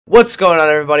What's going on,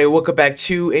 everybody? Welcome back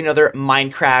to another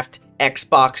Minecraft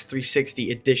Xbox 360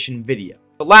 edition video.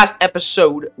 The last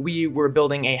episode, we were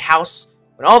building a house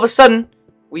when all of a sudden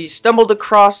we stumbled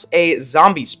across a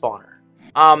zombie spawner.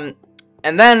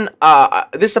 And then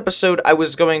this episode I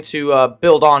was going to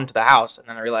build onto the house, and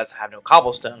then I realized I have no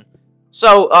cobblestone.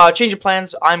 So change of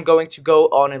plans. I'm going to go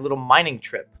on a little mining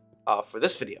trip for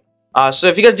this video. So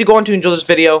if you guys do go on to enjoy this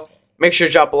video, make sure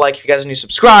to drop a like. If you guys are new,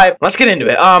 subscribe. Let's get into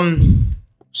it.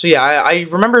 So yeah, I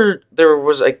remember there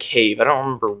was a cave. I don't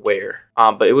remember where.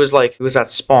 But it was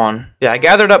at spawn. Yeah, I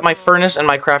gathered up my furnace and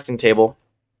my crafting table.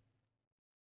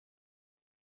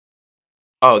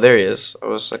 Oh, there he is. I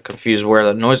was confused where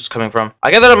the noise was coming from. I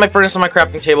gathered up my furnace and my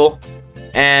crafting table.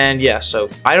 And yeah, so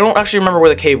I don't actually remember where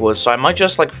the cave was, so I might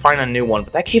just find a new one.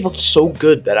 But that cave looked so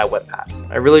good that I went past.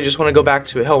 I really just want to go back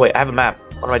to it. Oh wait, I have a map.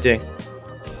 What am I doing?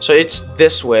 So it's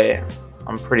this way,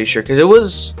 I'm pretty sure, because it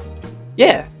was,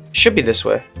 yeah. Should be this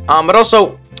way. But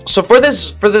also, so for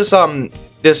this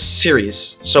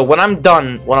series, so when I'm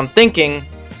done, what I'm thinking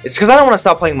is, because I don't want to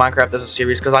stop playing Minecraft as a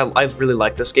series, because I really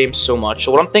like this game so much.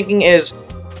 So what I'm thinking is,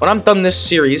 when I'm done this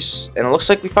series, and it looks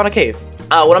like we found a cave.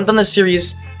 When I'm done this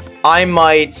series, I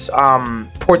might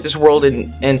port this world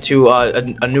into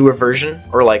a newer version,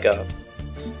 or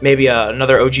maybe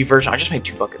another OG version. I just made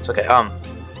 2 buckets. Okay.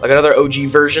 Like another OG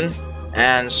version.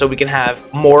 And so we can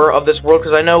have more of this world,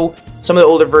 because I know some of the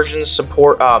older versions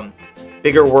support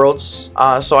bigger worlds.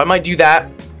 So I might do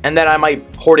that, and then I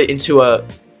might port it into a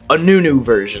new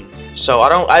version. So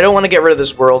I don't want to get rid of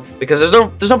this world, because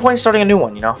there's no point in starting a new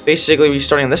one, you know. Basically, we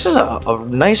starting. This is a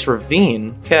nice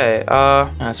ravine. Okay,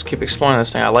 let's keep exploring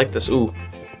this thing. I like this. Ooh.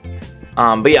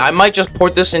 But yeah, I might just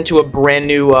port this into a brand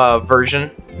new version,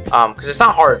 because it's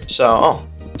not hard. So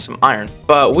some iron,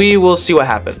 but we will see what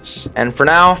happens. And for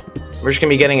now, we're just gonna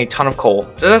be getting a ton of coal.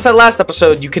 As I said last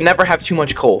episode, you can never have too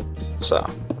much coal. So,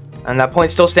 and that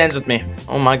point still stands with me.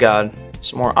 Oh my god,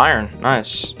 some more iron.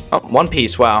 Nice. Oh, 1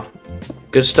 piece. Wow,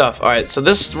 good stuff. All right, so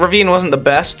this ravine wasn't the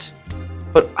best,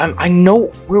 but I know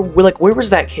where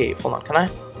was that cave? Hold on, can I?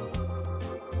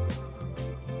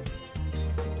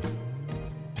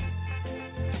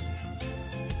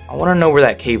 I want to know where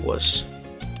that cave was.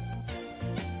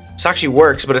 This actually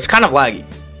works, but it's kind of laggy.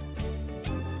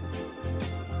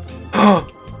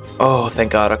 Oh,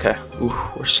 thank God. Okay. Ooh,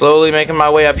 we're slowly making my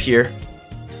way up here.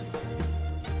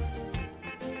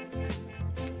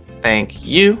 Thank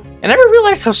you. I never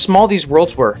realized how small these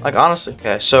worlds were. Like, honestly.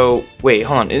 Okay, so wait,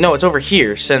 hold on. No, it's over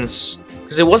here because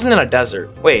it wasn't in a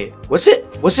desert. Wait, was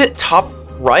it top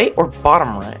right or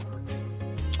bottom right?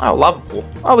 Oh, lava pool.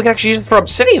 Oh, we can actually use it for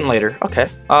obsidian later. Okay.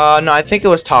 No, I think it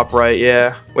was top right.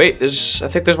 Yeah. Wait, I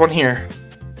think there's one here.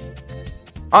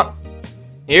 Oh,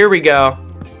 here we go.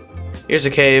 Here's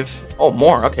a cave. Oh,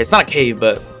 more. Okay, it's not a cave,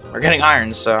 but we're getting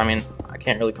iron, so I mean, I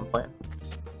can't really complain.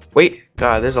 Wait,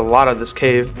 God, there's a lot of this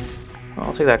cave. Oh,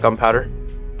 I'll take that gunpowder.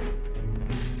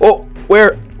 Oh,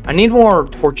 where? I need more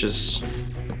torches.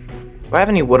 Do I have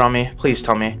any wood on me? Please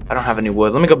tell me I don't have any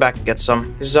wood. Let me go back and get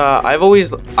some. Because I've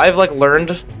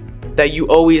learned that you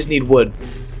always need wood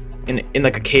in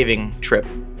like a caving trip.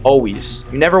 Always.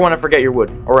 You never want to forget your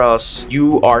wood, or else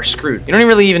you are screwed. You don't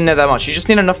really even need that much. You just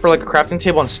need enough for like a crafting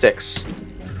table and sticks.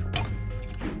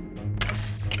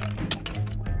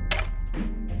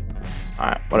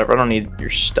 Alright, whatever. I don't need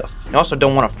your stuff. You also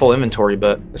don't want a full inventory,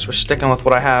 but I guess we're sticking with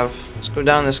what I have. Let's go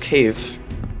down this cave.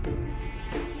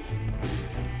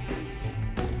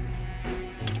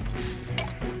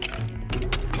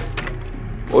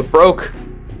 Oh, it broke.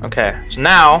 Okay, so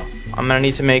now I'm gonna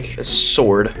need to make a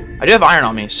sword. I do have iron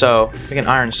on me, so make an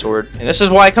iron sword. And this is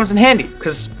why it comes in handy,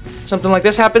 because something like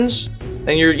this happens,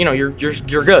 then you're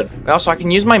good. Also, I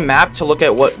can use my map to look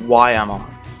at what Y I'm on.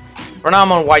 Right now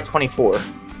I'm on Y24.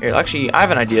 Here, actually, I have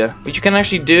an idea. What you can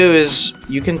actually do is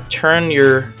you can turn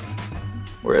your,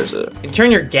 where is it? You can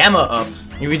turn your gamma up.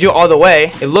 If you do it all the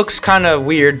way, it looks kind of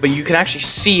weird, but you can actually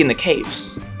see in the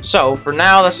caves. So for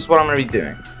now, this is what I'm gonna be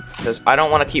doing, because I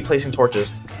don't want to keep placing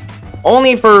torches.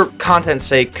 Only for content's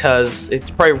sake, because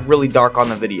it's probably really dark on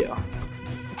the video.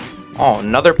 Oh,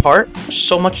 another part?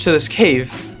 So much to this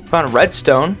cave. Found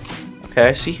redstone.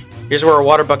 Okay, see? Here's where a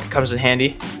water bucket comes in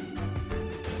handy.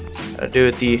 Gotta do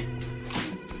it the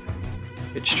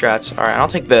good strats. Alright, I'll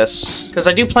take this, because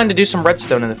I do plan to do some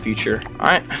redstone in the future.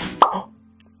 Alright.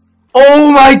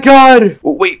 Oh my god!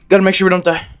 Oh, wait, gotta make sure we don't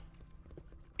die.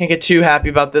 Can't get too happy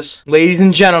about this. Ladies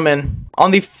and gentlemen, on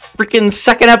the freaking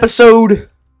 2nd episode.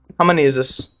 How many is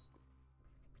this?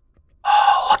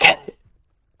 Oh, look at it.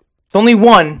 It's only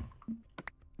 1.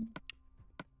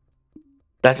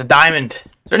 That's a diamond. Is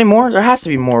there any more? There has to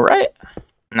be more, right?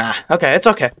 Nah, okay, it's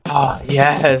okay. Oh,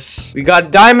 yes. We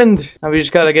got diamond. Now we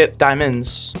just gotta get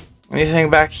diamonds. Anything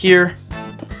back here?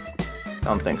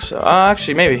 Don't think so.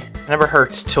 Actually, maybe. It never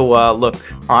hurts to look.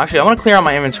 Oh, actually, I want to clear out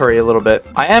my inventory a little bit.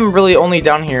 I am really only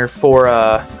down here for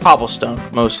cobblestone,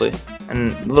 mostly. And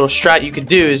a little strat you could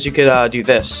do is you could do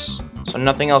this. So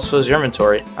nothing else fills your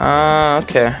inventory.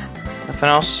 Okay. Nothing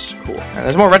else? Cool. And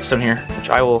there's more redstone here, which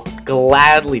I will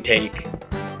gladly take.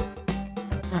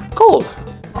 Gold.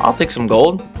 I'll take some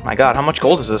gold. My god, how much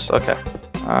gold is this? Okay.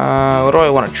 What do I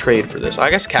want to trade for this? I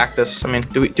guess cactus. I mean,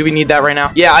 do we need that right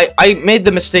now? Yeah, I made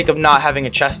the mistake of not having a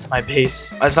chest in my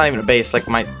base. It's not even a base, like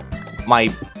my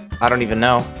I don't even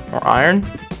know. More iron.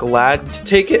 Glad to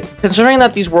take it. Considering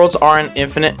that these worlds aren't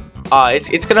infinite,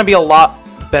 it's gonna be a lot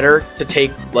better to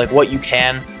take like what you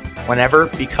can whenever,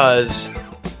 because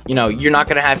you know you're not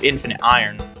gonna have infinite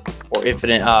iron or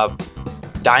infinite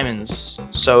diamonds.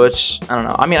 So it's, I don't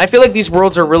know. I mean, I feel like these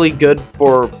worlds are really good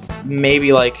for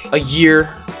maybe like a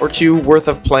year or two worth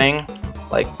of playing,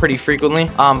 like pretty frequently.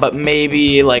 But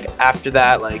maybe like after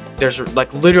that, like there's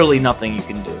like literally nothing you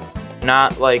can do.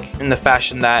 Not like in the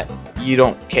fashion that you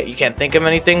can't think of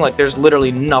anything. Like there's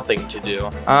literally nothing to do.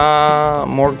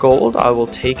 More gold. I will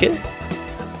take it.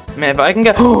 Man, if I can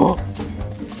get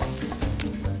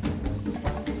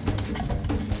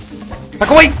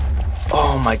wait!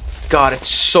 Oh my god, it's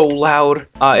so loud.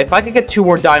 If I could get 2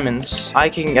 more diamonds, I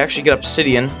can actually get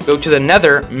obsidian, go to the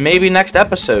nether, maybe next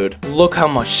episode. Look how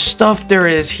much stuff there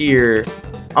is here.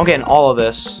 I'm getting all of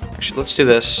this. Actually, let's do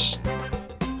this.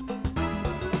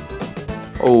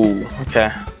 Oh,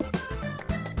 okay.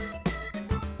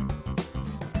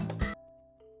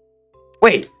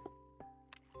 Wait!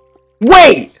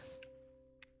 Wait!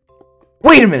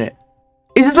 Wait a minute!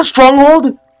 Is this a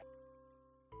stronghold?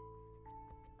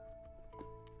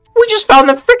 We just found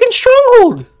the freaking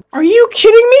stronghold! Are you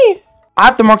kidding me? I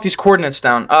have to mark these coordinates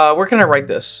down. Where can I write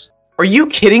this? Are you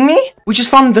kidding me? We just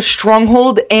found the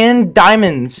stronghold and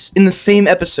diamonds in the same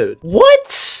episode.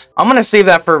 What? I'm gonna save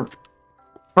that for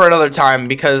another time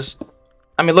because,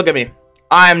 I mean, look at me.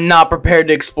 I'm not prepared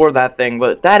to explore that thing,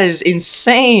 but that is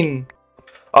insane.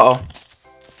 Uh-oh.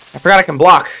 I forgot I can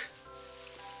block.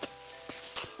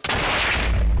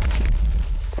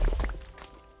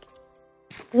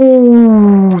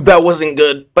 Ooh, that wasn't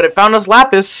good. But it found us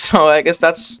lapis, so I guess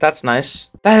that's nice.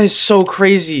 That is so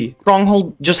crazy.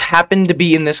 Stronghold just happened to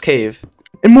be in this cave.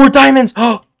 And more diamonds!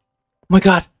 Oh my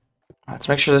god. Let's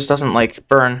make sure this doesn't, like,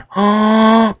 burn.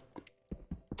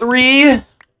 Three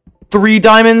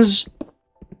diamonds.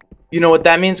 You know what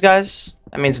that means, guys?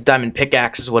 That means diamond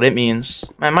pickaxe is what it means.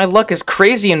 Man, my luck is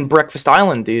crazy in Breakfast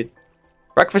Island, dude.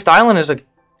 Breakfast Island is a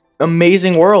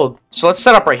amazing world. So let's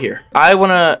set up right here. I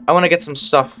wanna get some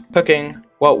stuff cooking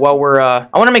while we're I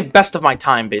wanna make best of my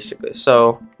time, basically.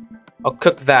 So I'll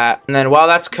cook that, and then while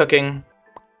that's cooking,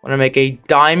 I wanna make a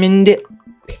diamond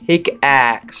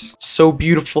pickaxe. So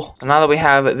beautiful. So now that we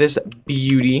have this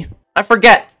beauty, I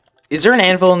forget, is there an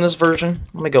anvil in this version?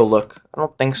 Let me go look. I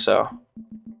don't think so.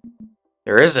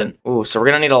 There isn't. Ooh, so we're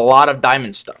gonna need a lot of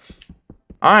diamond stuff.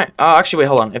 Alright, actually, wait,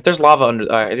 hold on. If there's lava under...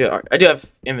 I do have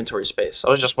inventory space. I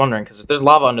was just wondering, because if there's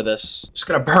lava under this, it's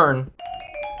gonna burn.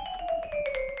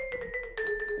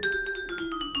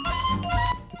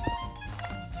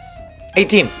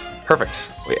 $18.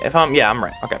 Perfect. Wait, if yeah, I'm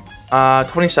right. Okay.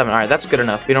 27. Alright, that's good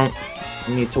enough. We don't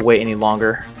need to wait any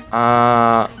longer.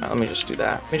 Let me just do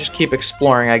that. Let me just keep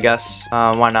exploring, I guess.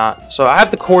 Why not? So I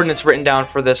have the coordinates written down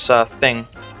for this, thing.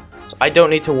 So I don't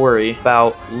need to worry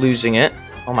about losing it.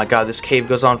 Oh my god, this cave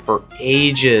goes on for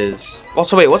ages.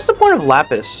 Also, wait, what's the point of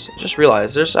lapis? I just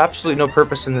realized there's absolutely no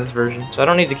purpose in this version, so I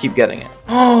don't need to keep getting it.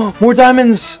 Oh, more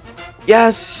diamonds!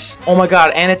 Yes! Oh my god,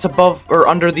 and it's above or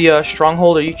under the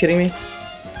stronghold. Are you kidding me?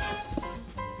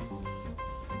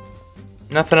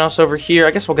 Nothing else over here.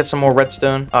 I guess we'll get some more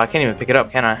redstone. Oh, I can't even pick it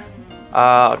up, can I?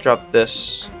 I'll drop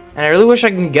this. And I really wish I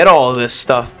can get all of this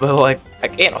stuff, but like, I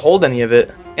can't hold any of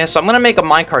it. Yeah, so I'm gonna make a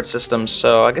minecart system,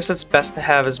 so I guess it's best to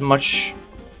have as much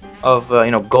of, you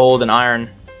know, gold and iron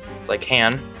as I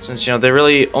can, since, you know, they're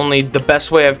really only the best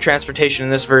way of transportation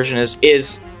in this version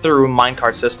is through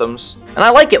minecart systems. And I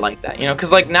like it like that, you know,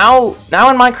 because like now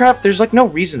in Minecraft, there's like no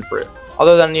reason for it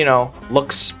other than, you know,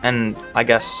 looks, and I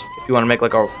guess if you want to make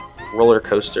like a roller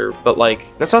coaster, but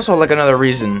like that's also like another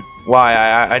reason why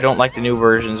I don't like the new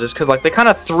versions, is because like they kind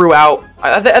of threw out,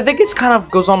 I think it's kind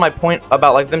of goes on my point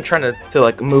about like them trying to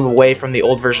like move away from the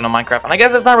old version of Minecraft, and I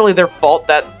guess it's not really their fault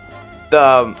that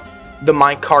the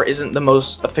minecart isn't the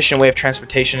most efficient way of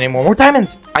transportation anymore. More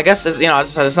diamonds! I guess, you know, as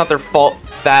I said, it's not their fault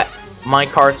that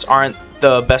minecarts aren't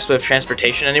the best way of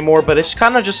transportation anymore, but it's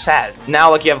kind of just sad.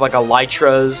 Now, like, you have, like,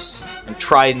 elytras and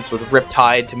tridents with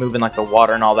riptide to move in like the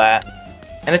water and all that.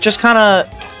 And it just kind of,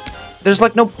 there's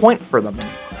like no point for them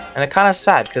anymore. And it kind of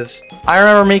sad because I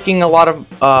remember making a lot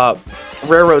of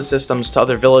railroad systems to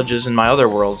other villages in my other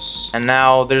worlds, and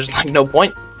now there's like no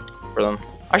point for them.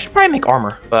 I should probably make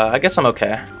armor, but I guess I'm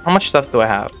okay. How much stuff do I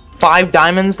have? 5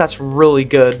 diamonds? That's really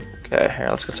good. Okay, here,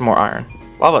 let's get some more iron.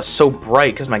 Lava's so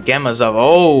bright because my gamma's up.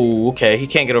 Oh, okay, he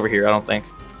can't get over here, I don't think.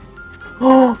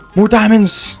 Oh, more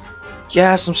diamonds!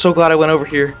 Yes, I'm so glad I went over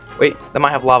here. Wait, that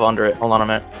might have lava under it. Hold on a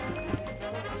minute.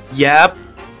 Yep.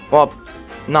 Well,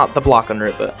 not the block under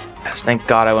it, but yes, thank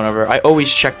God I went over. I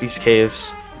always check these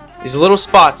caves. These little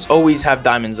spots always have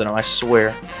diamonds in them, I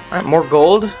swear. Alright, more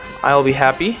gold. I'll be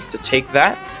happy to take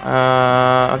that.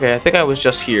 Okay, I think I was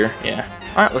just here. Yeah.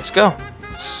 Alright, let's go.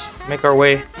 Let's make our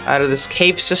way out of this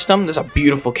cave system. This is a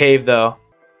beautiful cave, though.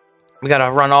 We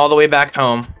gotta run all the way back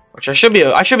home, which I should be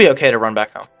okay to run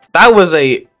back home. That was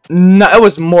that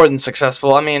was more than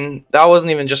successful. I mean, that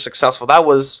wasn't even just successful. That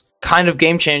was kind of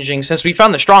game-changing since we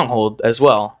found the stronghold as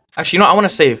well. Actually, you know, I want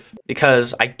to save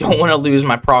because I don't want to lose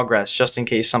my progress just in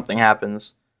case something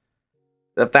happens.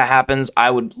 If that happens,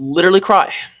 I would literally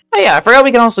cry. Oh yeah, I forgot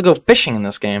we can also go fishing in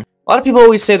this game. A lot of people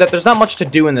always say that there's not much to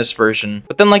do in this version,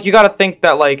 but then like you gotta think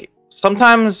that like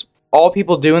sometimes all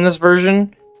people do in this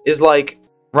version is like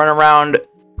run around,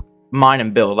 mine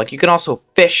and build. Like you can also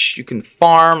fish, you can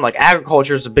farm. Like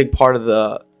agriculture is a big part of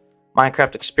the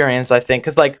Minecraft experience, I think,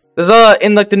 because like there's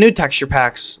in like the new texture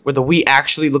packs where the wheat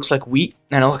actually looks like wheat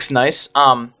and it looks nice.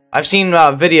 I've seen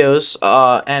videos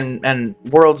and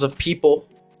worlds of people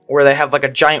where they have like a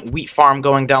giant wheat farm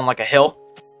going down like a hill,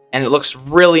 and it looks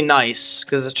really nice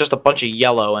because it's just a bunch of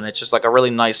yellow and it's just like a really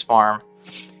nice farm.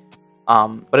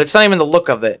 But it's not even the look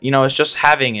of it, you know, it's just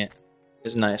having it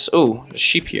is nice. Ooh, there's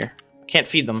sheep here. Can't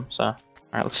feed them, so all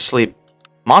right, let's sleep.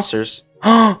 Monsters.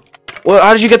 Well,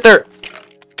 how did you get there?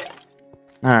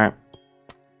 All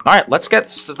right, let's get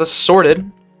this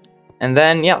sorted, and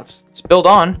then yeah, let's build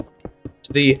on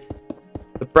to the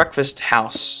breakfast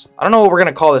house. I don't know what we're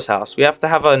gonna call this house. We have to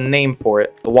have a name for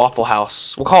it. The Waffle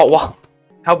House. We'll call it Waffle.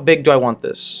 How big do I want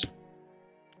this?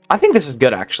 I think this is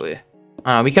good actually.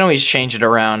 We can always change it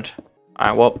around. All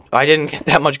right, well, I didn't get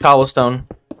that much cobblestone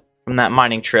from that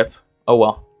mining trip. Oh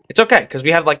well, it's okay because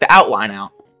we have like the outline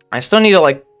out. I still need to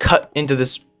like cut into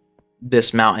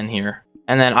this mountain here.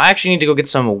 And then I actually need to go get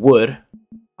some wood.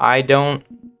 I don't...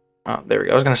 Oh, there we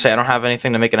go. I was going to say I don't have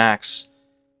anything to make an axe.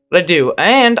 But I do.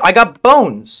 And I got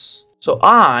bones. So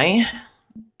I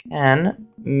can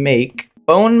make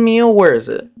bone meal. Where is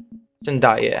it? It's in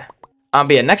dye, yeah.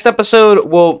 But yeah, next episode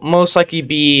will most likely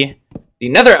be the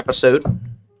Nether episode.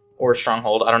 Or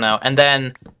Stronghold, I don't know. And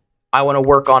then I want to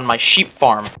work on my sheep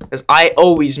farm. Because I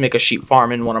always make a sheep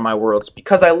farm in one of my worlds.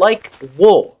 Because I like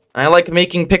wool. And I like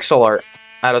making pixel art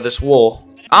out of this wool.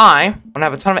 I want to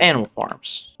have a ton of animal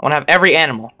farms. I want to have every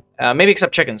animal. Maybe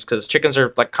except chickens, because chickens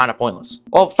are like kind of pointless.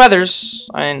 Well, feathers.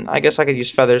 I mean, I guess I could use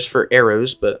feathers for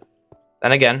arrows, but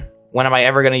then again, when am I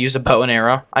ever going to use a bow and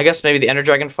arrow? I guess maybe the Ender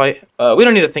Dragon fight. We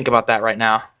don't need to think about that right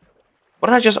now. What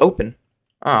did I just open?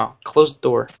 Oh, close the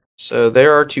door. So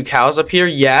there are 2 cows up here.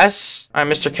 Yes. All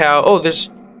right, Mr. Cow. Oh, there's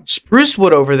spruce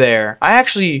wood over there. I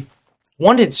actually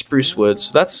wanted spruce wood,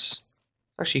 so that's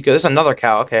actually good. There's another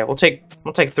cow. Okay, we'll take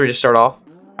 3 to start off.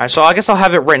 All right, so I guess I'll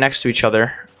have it right next to each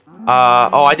other.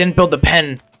 Oh, I didn't build the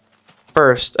pen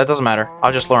first. That doesn't matter.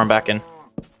 I'll just lure them back in.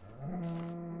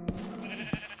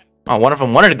 Oh, one of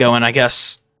them wanted to go in, I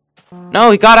guess.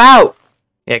 No, he got out.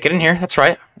 Yeah, get in here. That's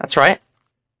right. That's right.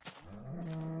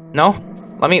 No,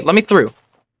 let me through.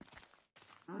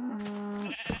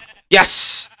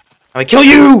 Yes. Let me kill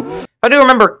you. I do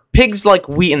remember pigs like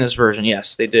wheat in this version.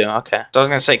 Yes, they do. Okay. So I was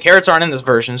going to say, carrots aren't in this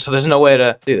version, so there's no way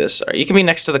to do this. All right, you can be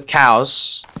next to the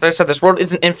cows. Like I said, this world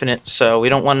isn't infinite, so we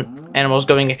don't want animals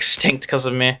going extinct because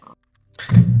of me.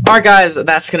 Alright guys,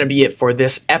 that's going to be it for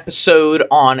this episode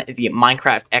on the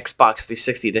Minecraft Xbox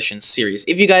 360 Edition series.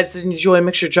 If you guys did enjoy,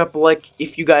 make sure to drop a like.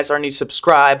 If you guys are new,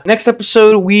 subscribe. Next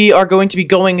episode, we are going to be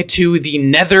going to the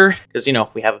Nether, because, you know,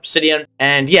 we have obsidian.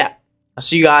 And yeah, I'll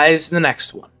see you guys in the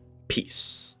next one.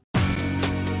 Peace.